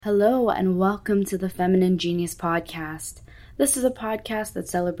Hello and welcome to the Feminine Genius Podcast. This is a podcast that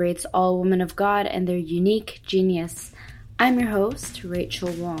celebrates all women of God and their unique genius. I'm your host,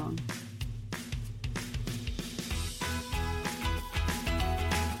 Rachel Wong.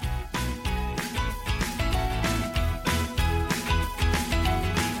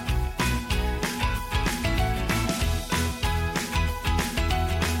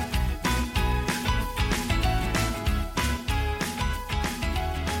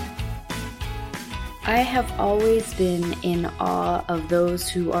 I have always been in awe of those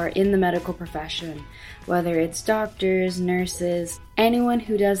who are in the medical profession, whether it's doctors, nurses, anyone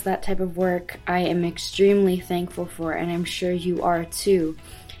who does that type of work. I am extremely thankful for, and I'm sure you are too.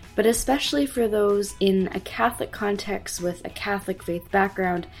 But especially for those in a Catholic context with a Catholic faith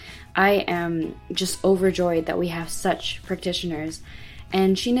background, I am just overjoyed that we have such practitioners.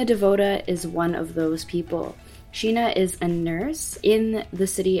 And Sheena Devota is one of those people. Sheena is a nurse in the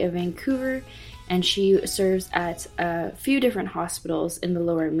city of Vancouver, and she serves at a few different hospitals in the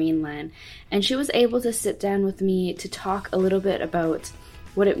Lower Mainland. And she was able to sit down with me to talk a little bit about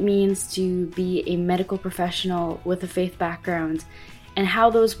what it means to be a medical professional with a faith background and how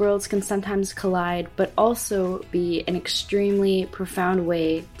those worlds can sometimes collide, but also be an extremely profound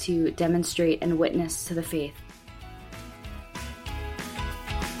way to demonstrate and witness to the faith.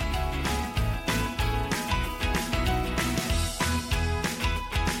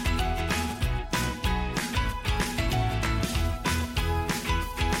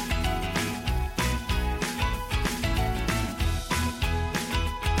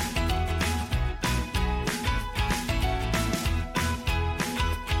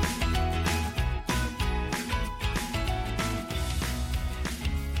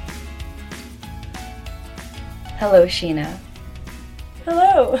 Hello, Sheena.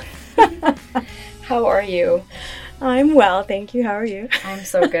 Hello. How are you? I'm well, thank you. How are you? I'm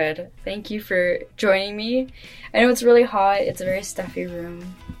so good. Thank you for joining me. I know it's really hot. It's a very stuffy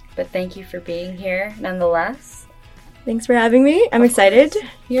room, but thank you for being here nonetheless. Thanks for having me. I'm excited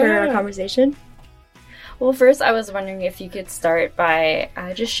Yeah. for our conversation. Well, first, I was wondering if you could start by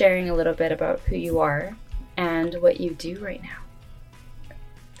just sharing a little bit about who you are and what you do right now.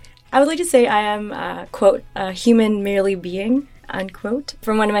 I would like to say I am, quote, a human merely being, unquote,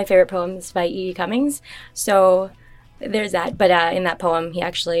 from one of my favorite poems by E. Cummings. So there's that. But in that poem, he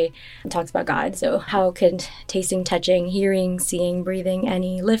actually talks about God. So how could tasting, touching, hearing, seeing, breathing,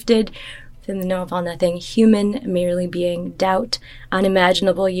 any lifted from the know of all nothing, human merely being, doubt,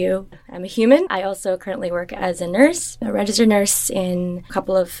 unimaginable you. I'm a human. I also currently work as a nurse, a registered nurse in a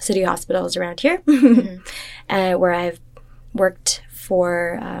couple of city hospitals around here, where I've worked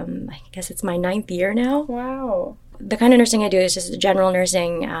for, I guess it's my 9th year now. Wow. The kind of nursing I do is just general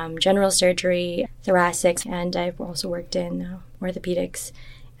nursing, general surgery, thoracics, and I've also worked in orthopedics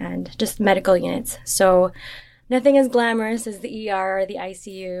and just medical units. So nothing as glamorous as the ER or the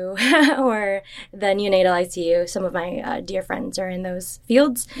ICU or the neonatal ICU. Some of my dear friends are in those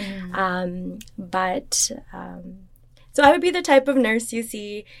fields. So I would be the type of nurse you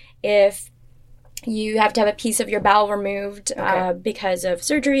see if you have to have a piece of your bowel removed because of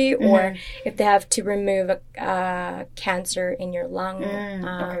surgery, or if they have to remove a cancer in your lung,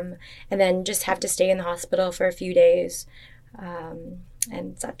 and then just have to stay in the hospital for a few days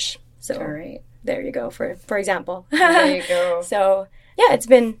and such. So there you go, for example. There you go. So yeah, it's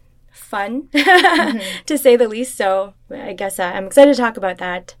been fun to say the least. So I guess I'm excited to talk about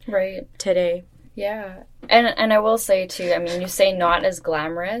that today. Yeah. And I will say, too, I mean, you say not as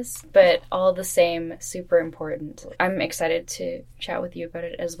glamorous, but all the same, super important. I'm excited to chat with you about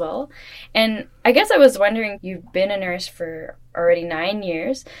it as well. And I guess I was wondering, you've been a nurse for already 9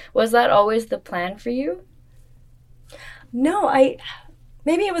 years. Was that always the plan for you? No,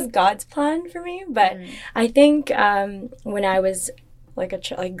 maybe it was God's plan for me, but I think when I was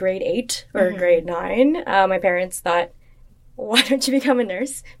like grade 8 or grade 9, my parents thought, why don't you become a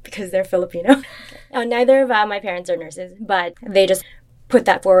nurse? Because they're Filipino. Neither of my parents are nurses, but they just put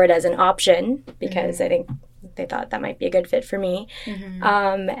that forward as an option because I think they thought that might be a good fit for me.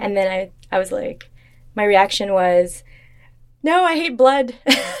 And then I was like, my reaction was, no, I hate blood.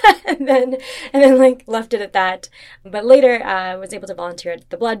 and then like left it at that. But later I was able to volunteer at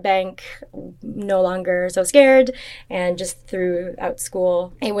the blood bank, no longer so scared, and just throughout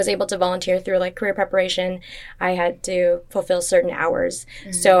school I was able to volunteer through like career preparation. I had to fulfill certain hours.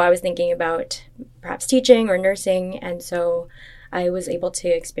 So I was thinking about perhaps teaching or nursing, and so I was able to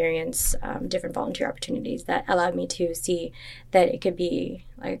experience different volunteer opportunities that allowed me to see that it could be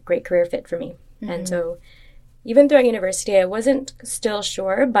a great career fit for me. And so even throughout university, I wasn't still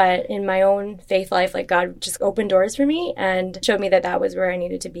sure, but in my own faith life, like God just opened doors for me and showed me that that was where I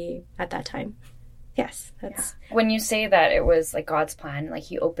needed to be at that time. Yes, that's... Yeah. When you say that it was like God's plan, like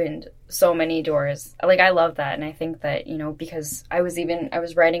he opened so many doors, like I love that. And I think that, you know, because I was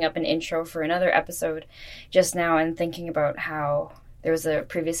writing up an intro for another episode just now and thinking about how there was a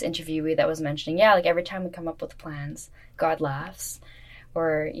previous interviewee that was mentioning, yeah, like every time we come up with plans, God laughs.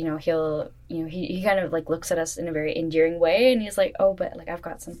 Or, you know, he kind of like looks at us in a very endearing way and he's like, oh, but like I've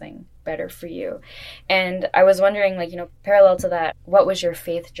got something better for you. And I was wondering, like, you know, parallel to that, what was your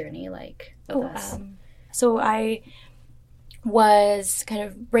faith journey like with us? So I was kind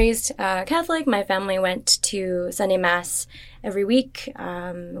of raised Catholic. My family went to Sunday Mass every week.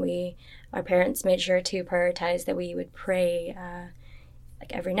 Our parents made sure to prioritize that we would pray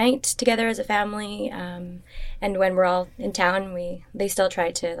like every night together as a family, and when we're all in town, they still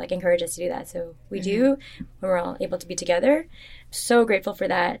try to like encourage us to do that. So we do when we're all able to be together. So grateful for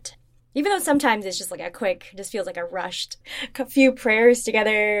that. Even though sometimes it's just like just feels like a rushed few prayers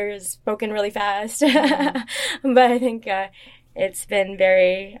together, spoken really fast. But I think it's been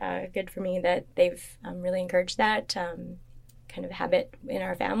very good for me that they've really encouraged that kind of habit in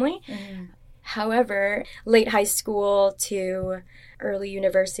our family. However, late high school to early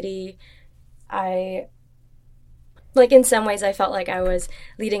university, in some ways I felt like I was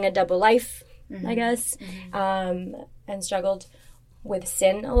leading a double life, I guess, and struggled with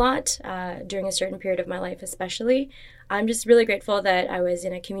sin a lot during a certain period of my life especially. I'm just really grateful that I was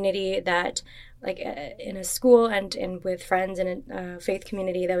in a community that, like in a school and with friends in a faith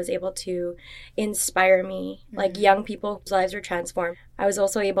community that was able to inspire me, like young people whose lives were transformed. I was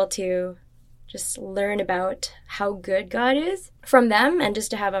also able to just learn about how good God is from them, and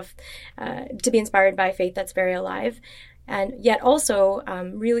just to have to be inspired by faith that's very alive, and yet also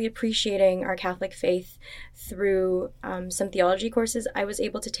really appreciating our Catholic faith through some theology courses I was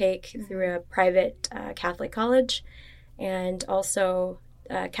able to take through a private Catholic college, and also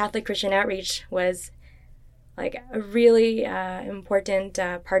Catholic Christian outreach was like a really important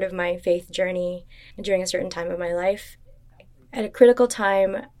part of my faith journey during a certain time of my life. At a critical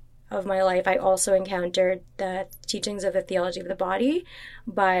time of my life, I also encountered the teachings of the theology of the body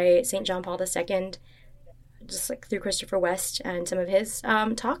by St. John Paul II, just like through Christopher West and some of his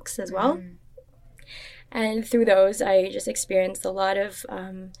talks as well. And through those, I just experienced a lot of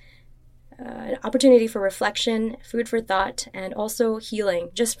opportunity for reflection, food for thought, and also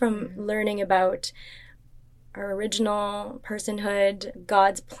healing, just from learning about our original personhood,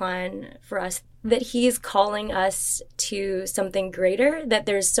 God's plan for us, that he's calling us to something greater, that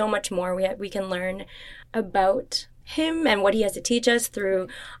there's so much more we can learn about him and what he has to teach us through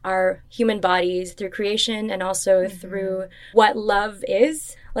our human bodies, through creation, and also through what love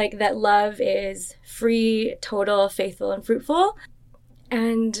is. Like that love is free, total, faithful, and fruitful.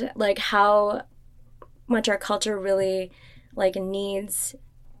 And like how much our culture really like needs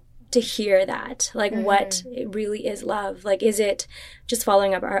to hear that, like what it really is love. Like, is it just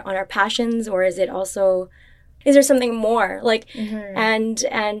following up on our passions, or is there something more? Like, and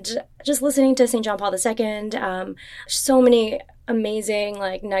just listening to St. John Paul II, so many amazing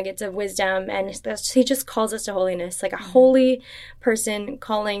like nuggets of wisdom, and he just calls us to holiness, like a holy person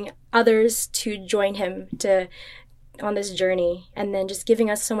calling others to join him on this journey, and then just giving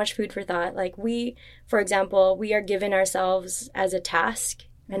us so much food for thought. Like for example, we are given ourselves as a task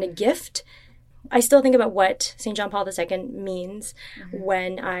and a gift. I still think about what St. John Paul II means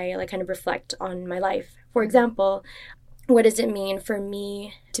when I like kind of reflect on my life. For example, what does it mean for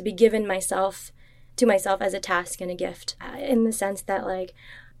me to be given myself as a task and a gift? In the sense that like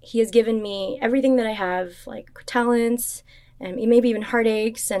he has given me everything that I have, like talents, and maybe even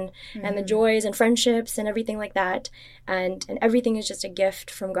heartaches and the joys and friendships and everything like that. And everything is just a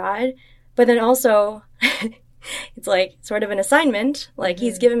gift from God. But then also it's like sort of an assignment, like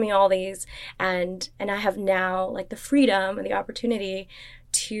he's given me all these, and I have now like the freedom and the opportunity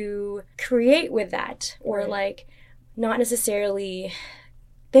to create with that, or like not necessarily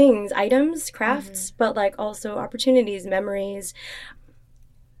things, items, crafts, but like also opportunities, memories,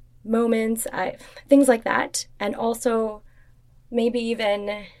 moments, things like that. And also maybe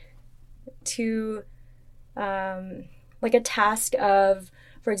even to like a task of,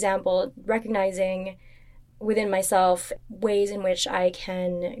 for example, recognizing within myself ways in which I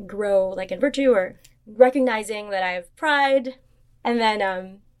can grow like in virtue, or recognizing that I have pride, and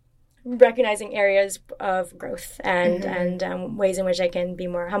then recognizing areas of growth and ways in which I can be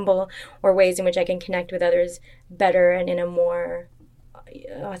more humble, or ways in which I can connect with others better and in a more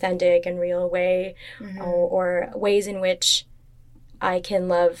authentic and real way, or ways in which I can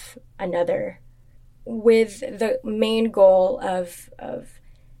love another with the main goal of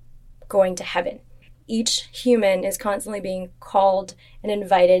going to heaven. Each human is constantly being called and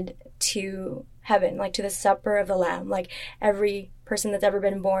invited to heaven, like to the supper of the Lamb, like every person that's ever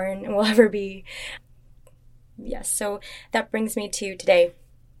been born and will ever be. Yes, so that brings me to today.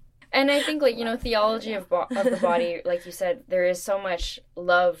 And I think, like, theology of the body, like you said, there is so much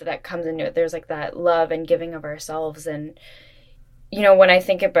love that comes into it. There's, like, that love and giving of ourselves. And, when I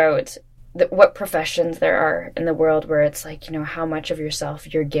think about what professions there are in the world where it's like, how much of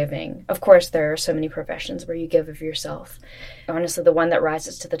yourself you're giving. Of course, there are so many professions where you give of yourself. Honestly, the one that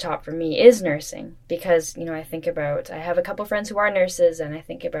rises to the top for me is nursing because, I have a couple friends who are nurses and I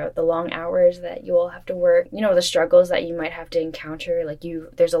think about the long hours that you all have to work, the struggles that you might have to encounter. Like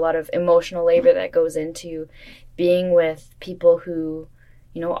there's a lot of emotional labor that goes into being with people who,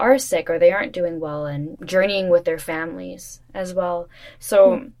 are sick or they aren't doing well and journeying with their families as well.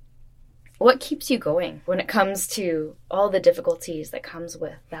 So what keeps you going when it comes to all the difficulties that comes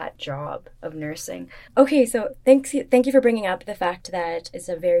with that job of nursing? Okay, so thank you for bringing up the fact that it's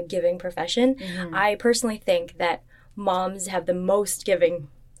a very giving profession. Mm-hmm. I personally think that moms have the most giving,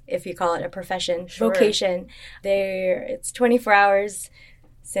 if you call it a profession, vocation. It's 24 hours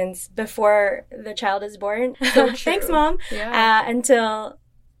since before the child is born. So thanks, Mom. Yeah. Until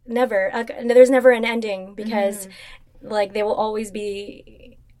never. There's never an ending because, they will always be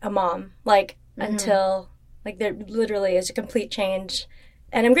a mom, until, there literally is a complete change.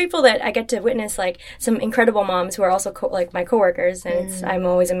 And I'm grateful that I get to witness, some incredible moms who are also, my coworkers, and I'm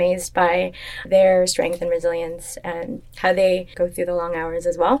always amazed by their strength and resilience and how they go through the long hours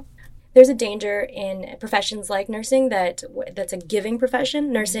as well. There's a danger in professions like nursing that's a giving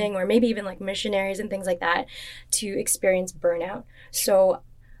profession, nursing, or maybe even, missionaries and things like that, to experience burnout. So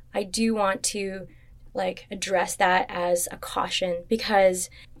I do want to, address that as a caution because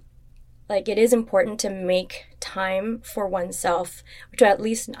it is important to make time for oneself, to at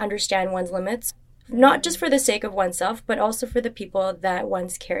least understand one's limits, not just for the sake of oneself, but also for the people that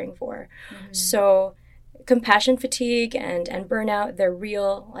one's caring for. Mm-hmm. So compassion fatigue and burnout, they're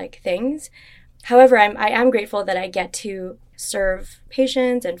real, things. However, I am grateful that I get to serve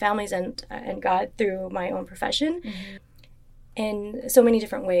patients and families and God through my own profession in so many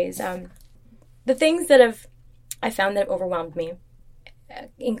different ways. The things that I found that have overwhelmed me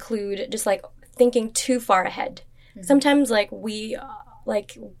include just thinking too far ahead. Mm-hmm. Sometimes we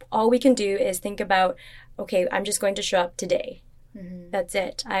all we can do is think about, okay, I'm just going to show up today. Mm-hmm. That's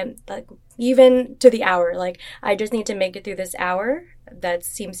it. I'm even to the hour, I just need to make it through this hour. That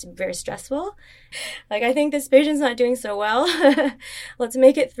seems very stressful. I think this patient's not doing so well. Let's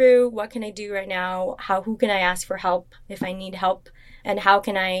make it through. What can I do right now? Who can I ask for help if I need help? And how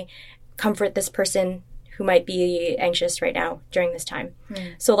can I comfort this person who might be anxious right now during this time?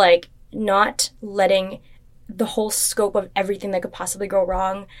 So not letting the whole scope of everything that could possibly go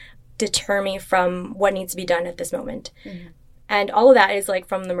wrong deter me from what needs to be done at this moment. And all of that is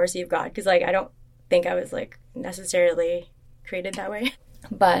from the mercy of God, because I don't think I was necessarily created that way.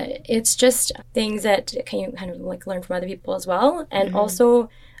 But it's just things that can you kind of learn from other people as well. And also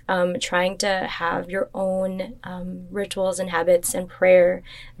trying to have your own rituals and habits and prayer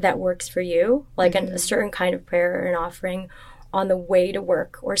that works for you, a certain kind of prayer or an offering on the way to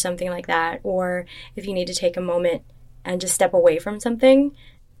work or something like that. Or if you need to take a moment and just step away from something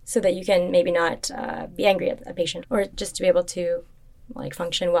so that you can maybe not be angry at a patient or just to be able to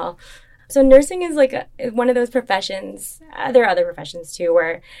function well. So nursing is one of those professions. There are other professions too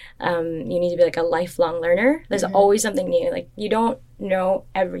where you need to be a lifelong learner. There's always something new. You don't know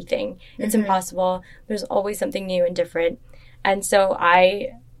everything. It's impossible. There's always something new and different. And so I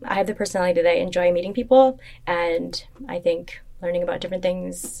have the personality that I enjoy meeting people, and I think learning about different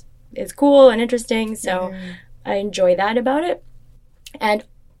things is cool and interesting. So I enjoy that about it. And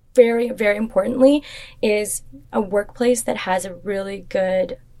very, very importantly is a workplace that has a really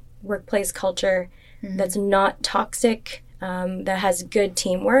good workplace culture that's not toxic, that has good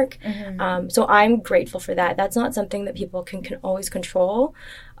teamwork. So I'm grateful for that. That's not something that people can always control.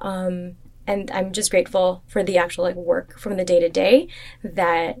 And I'm just grateful for the actual work from the day to day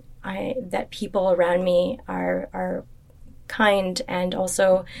that people around me are kind and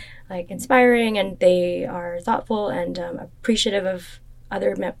also inspiring, and they are thoughtful and appreciative of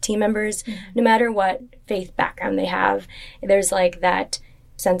other team members, no matter what faith background they have. There's that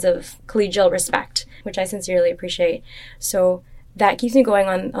sense of collegial respect, which I sincerely appreciate. So that keeps me going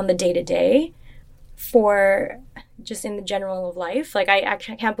on the day-to-day for just in the general of life. I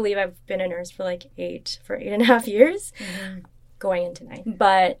actually can't believe I've been a nurse for 8.5 years, going into 9.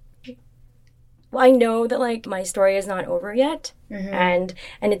 But well, I know that like my story is not over yet, and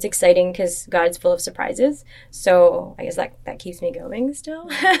it's exciting because God's full of surprises. So I guess that keeps me going still,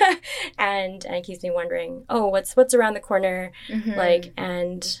 and it keeps me wondering, oh, what's around the corner, like,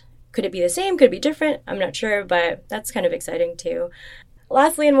 and could it be the same? Could it be different? I'm not sure, but that's kind of exciting too.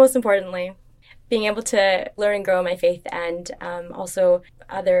 Lastly, and most importantly, being able to learn and grow my faith, and also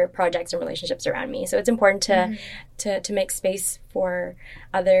other projects and relationships around me. So it's important to make space for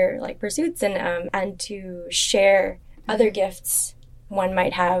other like pursuits, and to share other gifts one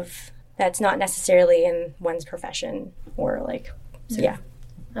might have that's not necessarily in one's profession or like, so yeah.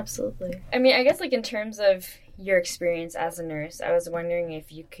 Absolutely. I mean, I guess like in terms of your experience as a nurse, I was wondering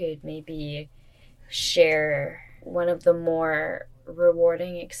if you could maybe share one of the more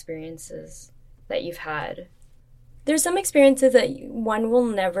rewarding experiences that you've had. There's some experiences that one will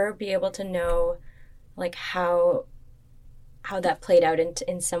never be able to know, like how that played out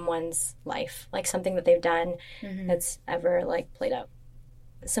in someone's life, like something that they've done that's ever like played out.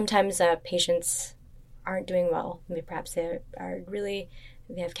 Sometimes patients aren't doing well. Maybe perhaps they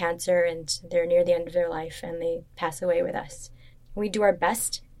have cancer and they're near the end of their life and they pass away with us. We do our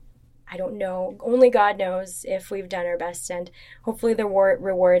best. I don't know. Only God knows if we've done our best, and hopefully the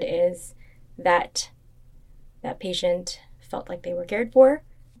reward is that patient felt like they were cared for.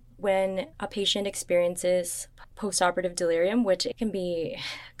 When a patient experiences postoperative delirium, which it can be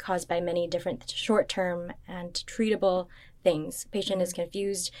caused by many different short-term and treatable things. Patient is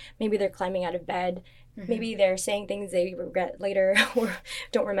confused. Maybe they're climbing out of bed. Maybe they're saying things they regret later or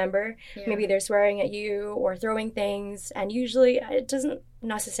don't remember. Yeah. Maybe they're swearing at you or throwing things. And usually it doesn't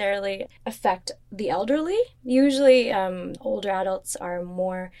necessarily affect the elderly. Usually older adults are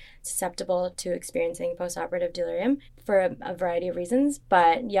more susceptible to experiencing postoperative delirium for a variety of reasons,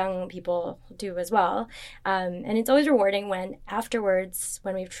 but young people do as well. And it's always rewarding when afterwards,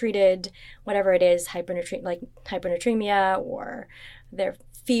 when we've treated whatever it is, hyponatremia or their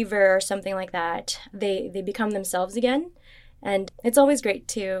fever or something like that, they become themselves again. And it's always great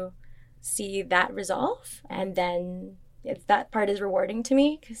to see that resolve. And then that part is rewarding to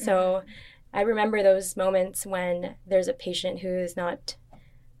me. So I remember those moments when there's a patient who is not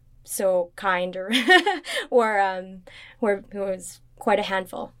so kind or who is quite a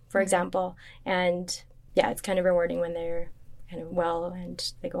handful, for example. And yeah, it's kind of rewarding when they're kind of well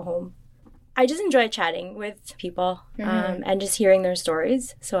and they go home. I just enjoy chatting with people and just hearing their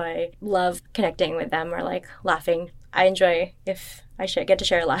stories. So I love connecting with them or like laughing. I enjoy if I get to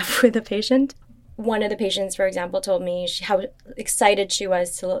share a laugh with a patient. One of the patients, for example, told me how excited she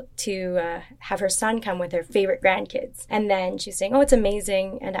was to have her son come with her favorite grandkids. And then she's saying, oh, it's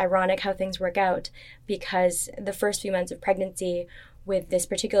amazing and ironic how things work out, because the first few months of pregnancy with this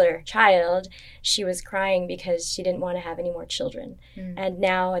particular child, she was crying because she didn't want to have any more children. And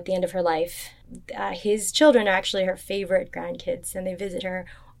now at the end of her life, his children are actually her favorite grandkids, and they visit her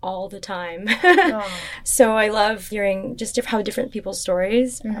all the time. So I love hearing just how different people's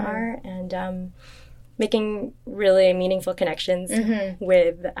stories are, and making really meaningful connections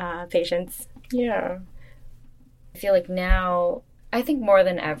with patients. Yeah. I feel like now, I think more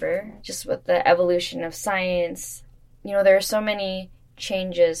than ever, just with the evolution of science, you know, there are so many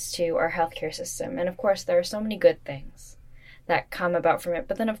changes to our healthcare system. And of course, there are so many good things that come about from it.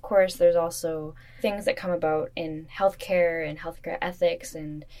 But then, of course, there's also things that come about in healthcare and healthcare ethics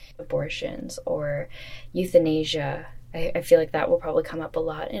and abortions or euthanasia. I feel like that will probably come up a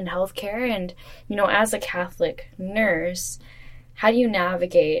lot in healthcare. And, you know, as a Catholic nurse, how do you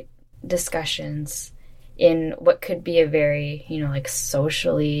navigate discussions in what could be a very, you know, like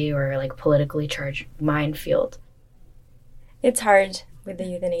socially or like politically charged minefield? It's hard with the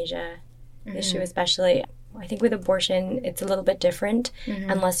euthanasia issue, especially. I think with abortion, it's a little bit different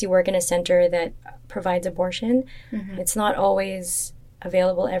unless you work in a center that provides abortion. It's not always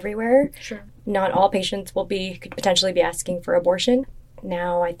available everywhere. Sure. Not all patients could potentially be asking for abortion.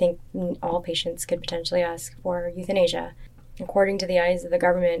 Now, I think all patients could potentially ask for euthanasia. According to the eyes of the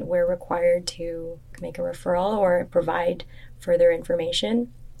government, we're required to make a referral or provide further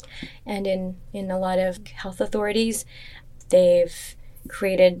information. And in a lot of health authorities, they've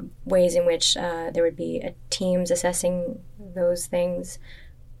created ways in which there would be teams assessing those things.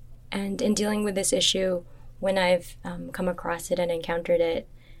 And in dealing with this issue, when I've come across it and encountered it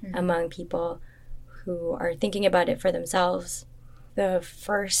among people who are thinking about it for themselves, the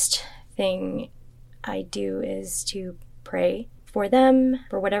first thing I do is to pray for them,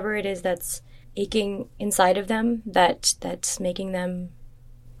 for whatever it is that's aching inside of them, that's making them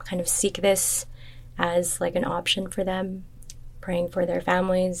kind of seek this as like an option for them. Praying for their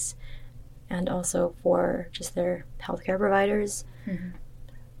families and also for just their healthcare providers.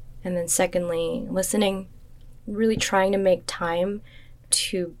 And then secondly, listening, really trying to make time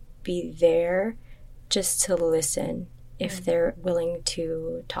to be there just to listen if they're willing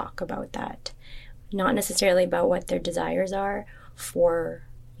to talk about that. Not necessarily about what their desires are for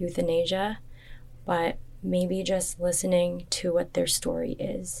euthanasia, but maybe just listening to what their story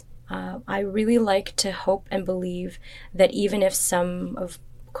is. I really like to hope and believe that even if some of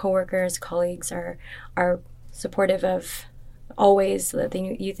coworkers, colleagues are supportive of always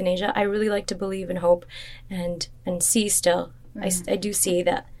the euthanasia, I really like to believe and hope and see still. I do see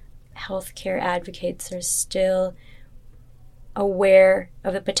that healthcare advocates are still aware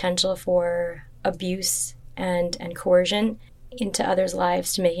of the potential for abuse and coercion into others'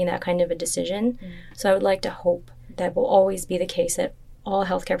 lives to making that kind of a decision. So I would like to hope that will always be the case, that all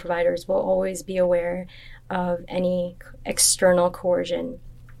healthcare providers will always be aware of any external coercion.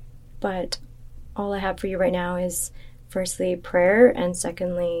 But all I have for you right now is firstly prayer, and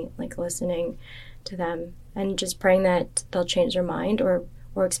secondly listening to them and just praying that they'll change their mind or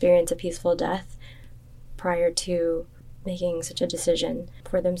experience a peaceful death prior to making such a decision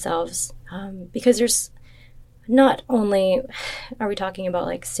for themselves. Because there's not only are we talking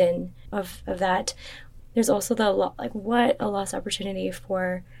about sin of that, there's also what a lost opportunity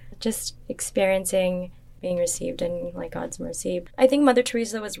for just experiencing being received in God's mercy. I think Mother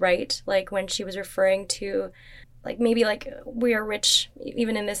Teresa was right, when she was referring to maybe we are rich,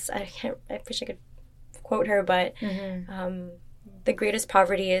 even in this, I wish I could quote her, but the greatest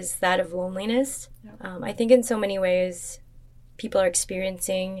poverty is that of loneliness. I think in so many ways people are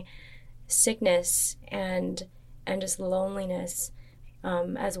experiencing sickness and just loneliness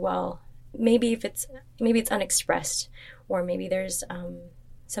as well. Maybe it's unexpressed, or maybe there's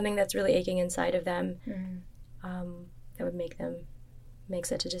something that's really aching inside of them that would make them make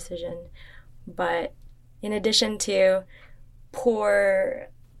such a decision. But in addition to poor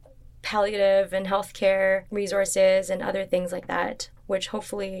palliative and healthcare resources and other things like that, which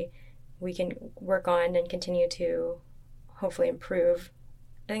hopefully we can work on and continue to hopefully improve,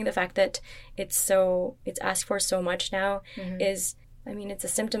 I think the fact that it's asked for so much now is, it's a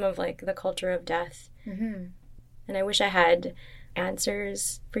symptom of the culture of death. And I wish I had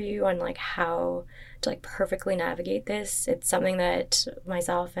answers for you on how to perfectly navigate this. It's something that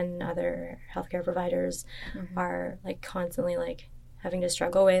myself and other healthcare providers are constantly having to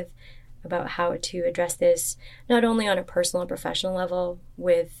struggle with, about how to address this, not only on a personal and professional level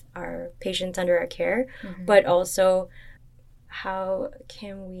with our patients under our care, but also how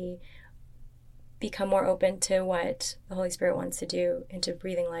can we become more open to what the Holy Spirit wants to do into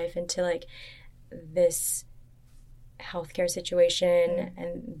breathing life into this healthcare situation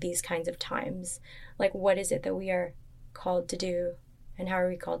and these kinds of times. What is it that we are called to do, and how are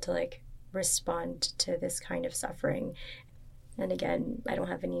we called to respond to this kind of suffering? And again, I don't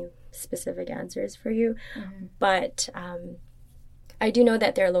have any specific answers for you, but I do know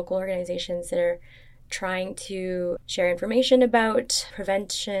that there are local organizations that are trying to share information about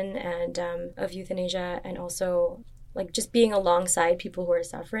prevention and of euthanasia, and also just being alongside people who are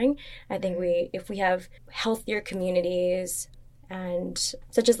suffering. I think if we have healthier communities, and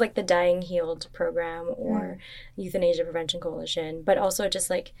such as the Dying Healed program or Euthanasia Prevention Coalition, but also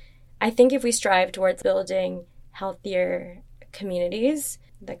just I think if we strive towards building healthier communities,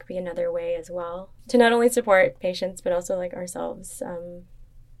 that could be another way as well to not only support patients but also ourselves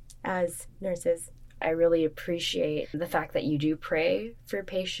as nurses. I really appreciate the fact that you do pray for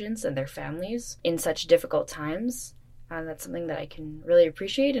patients and their families in such difficult times. That's something that I can really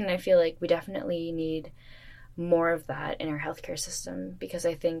appreciate, and I feel we definitely need more of that in our healthcare system, because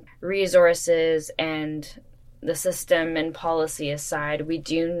I think resources and the system and policy aside, we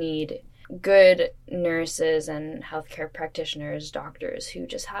do need good nurses and healthcare practitioners, doctors who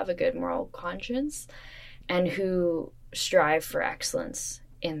just have a good moral conscience and who strive for excellence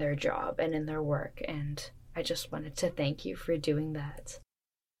in their job and in their work. And I just wanted to thank you for doing that.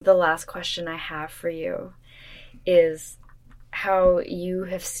 The last question I have for you is how you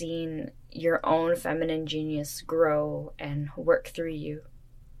have seen your own feminine genius grow and work through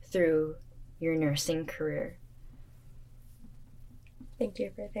your nursing career. Thank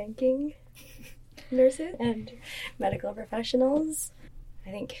you for thanking nurses and medical professionals. I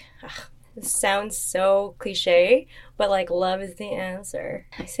think this sounds so cliche, but love is the answer.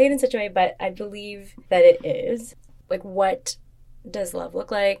 I say it in such a way, but I believe that it is. What does love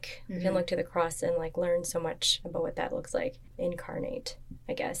look like? We can look to the cross and learn so much about what that looks like, incarnate,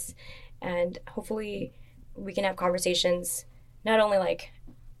 I guess. And hopefully we can have conversations, not only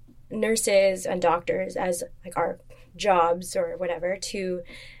nurses and doctors as our jobs or whatever, to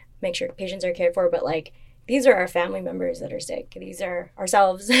make sure patients are cared for, but these are our family members that are sick. These are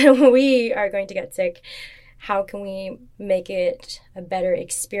ourselves. We are going to get sick. How can we make it a better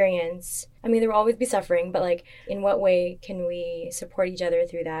experience? I mean, there will always be suffering, but like, in what way can we support each other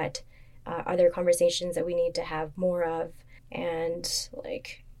through that? Are there conversations that we need to have more of? And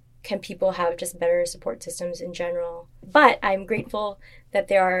like, can people have just better support systems in general? But I'm grateful that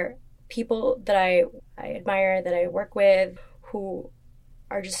there are people that I admire, that I work with, who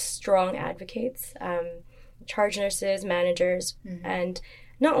are just strong advocates, charge nurses, managers, and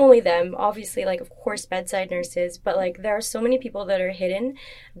not only them, obviously, like, of course, bedside nurses, but like, there are so many people that are hidden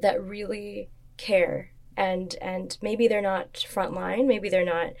that really care. And maybe they're not frontline, maybe they're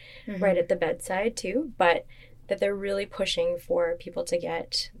not right at the bedside too, but that they're really pushing for people to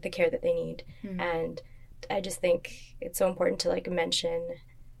get the care that they need. And I just think it's so important to like mention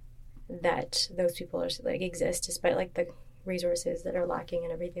that those people are like exist despite like the resources that are lacking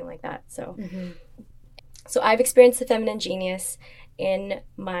and everything like that. So so I've experienced the feminine genius in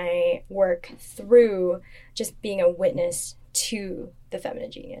my work through just being a witness to the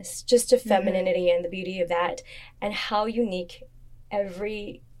feminine genius, just to femininity and the beauty of that, and how unique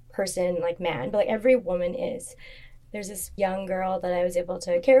every person, like man, but like every woman is. There's this young girl that I was able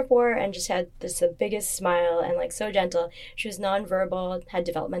to care for and just had this the biggest smile and like so gentle. She was nonverbal, had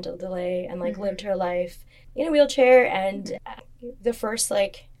developmental delay, and like lived her life in a wheelchair. And the first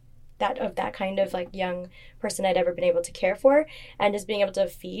like that kind of like young person I'd ever been able to care for, and just being able to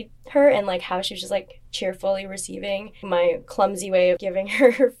feed her, and like how she was just like cheerfully receiving my clumsy way of giving her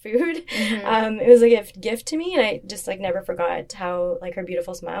her food. It was like a gift to me, and I just like never forgot how like her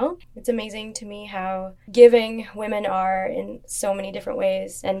beautiful smile. It's amazing to me how giving women are in so many different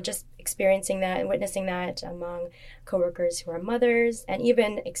ways, and just experiencing that and witnessing that among coworkers who are mothers, and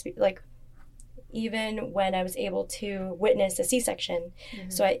even when I was able to witness a C-section.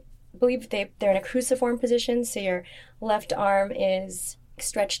 So I believe they're in a cruciform position, so your left arm is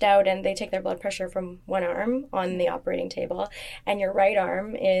stretched out and they take their blood pressure from one arm on the operating table, and your right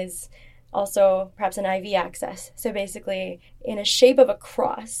arm is also perhaps an IV access. So basically in a shape of a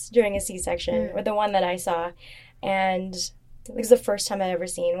cross during a C-section, or the one that I saw. And it was the first time I'd ever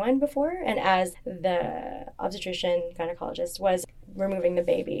seen one before. And as the obstetrician gynecologist was removing the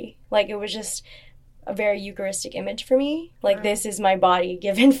baby, like it was just a very Eucharistic image for me. Like, this is my body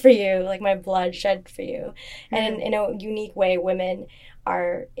given for you, like my blood shed for you. And in a unique way, women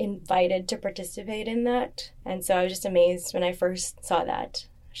are invited to participate in that. And so I was just amazed when I first saw that.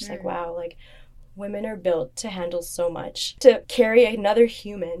 Just like, wow, like women are built to handle so much, to carry another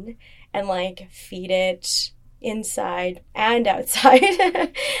human and like feed it inside and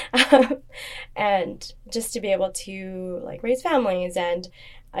outside. And just to be able to like raise families, and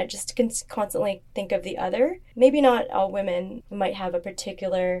I just constantly think of the other. Maybe not all women might have a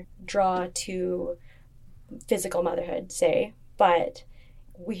particular draw to physical motherhood, say, but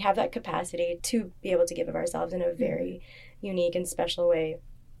we have that capacity to be able to give of ourselves in a very unique and special way,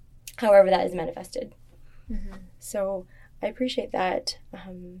 however that is manifested. So I appreciate that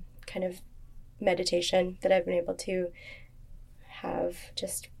kind of meditation that I've been able to have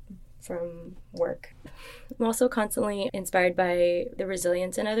just from work. I'm also constantly inspired by the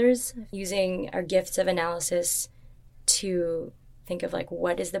resilience in others, using our gifts of analysis to think of like,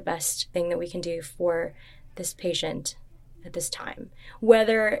 what is the best thing that we can do for this patient at this time?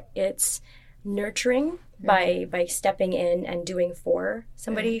 Whether it's nurturing by stepping in and doing for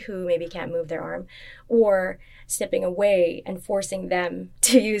somebody who maybe can't move their arm, or stepping away and forcing them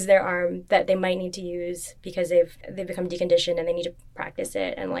to use their arm that they might need to use because they've become deconditioned and they need to practice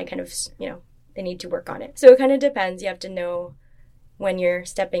it, and like kind of, you know, they need to work on it. So it kind of depends. You have to know when you're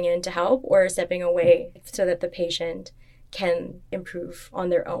stepping in to help or stepping away so that the patient can improve on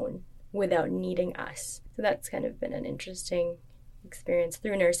their own without needing us. So that's kind of been an interesting experience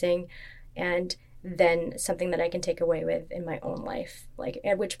through nursing, and then something that I can take away with in my own life. Like,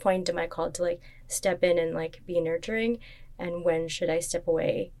 at which point am I called to like step in and like be nurturing, and when should I step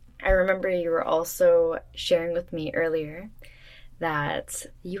away? I remember you were also sharing with me earlier that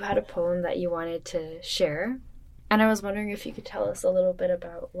you had a poem that you wanted to share, and I was wondering if you could tell us a little bit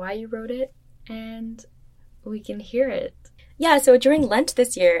about why you wrote it, and we can hear it. Yeah, so during Lent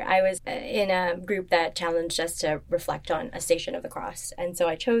this year, I was in a group that challenged us to reflect on a Station of the Cross. And so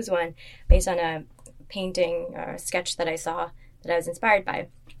I chose one based on a painting or a sketch that I saw that I was inspired by.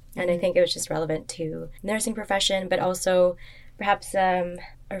 And I think it was just relevant to the nursing profession, but also perhaps a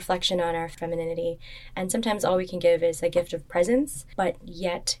reflection on our femininity. And sometimes all we can give is a gift of presence, but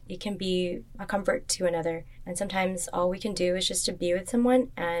yet it can be a comfort to another. And sometimes all we can do is just to be with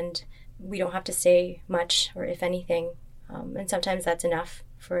someone, and we don't have to say much, or if anything. And sometimes that's enough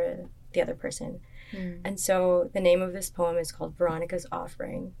for the other person. And so the name of this poem is called Veronica's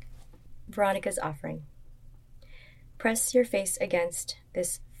Offering. Veronica's Offering. Press your face against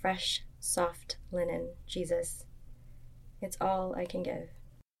this fresh, soft linen, Jesus. It's all I can give.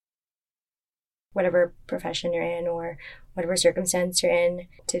 Whatever profession you're in or whatever circumstance you're in,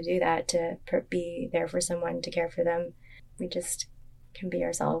 to do that, to be there for someone, to care for them, we just can be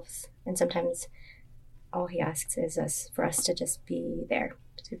ourselves. And sometimes all he asks is for us to just be there,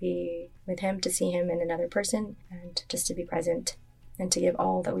 to be with him, to see him in another person, and just to be present and to give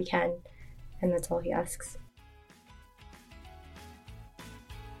all that we can. And that's all he asks.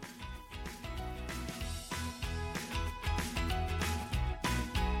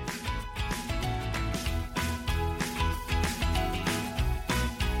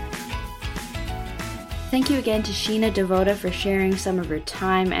 Thank you again to Sheena Devota for sharing some of her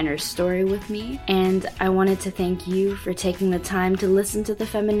time and her story with me. And I wanted to thank you for taking the time to listen to the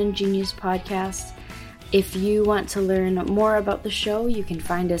Feminine Genius podcast. If you want to learn more about the show, you can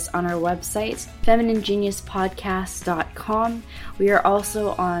find us on our website, feminingeniuspodcast.com. We are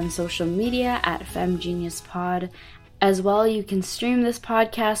also on social media at FemGeniusPod. As well, you can stream this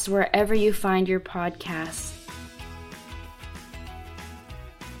podcast wherever you find your podcasts.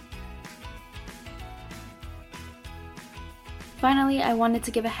 Finally, I wanted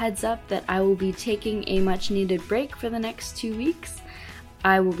to give a heads up that I will be taking a much needed break for the next 2 weeks.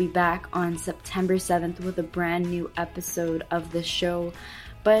 I will be back on September 7th with a brand new episode of the show.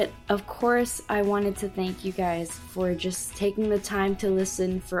 But of course, I wanted to thank you guys for just taking the time to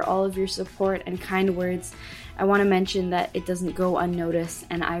listen, for all of your support and kind words. I want to mention that it doesn't go unnoticed,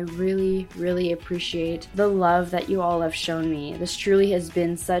 and I really, really appreciate the love that you all have shown me. This truly has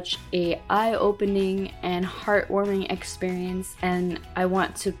been such a eye-opening and heartwarming experience, and I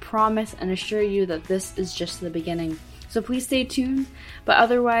want to promise and assure you that this is just the beginning. So please stay tuned, but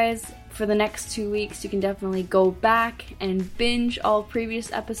otherwise, for the next 2 weeks, you can definitely go back and binge all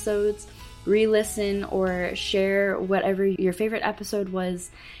previous episodes, re-listen, or share whatever your favorite episode was.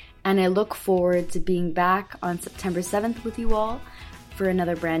 And I look forward to being back on September 7th with you all for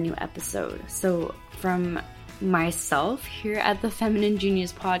another brand new episode. So from myself here at the Feminine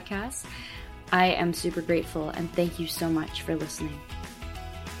Genius podcast, I am super grateful and thank you so much for listening.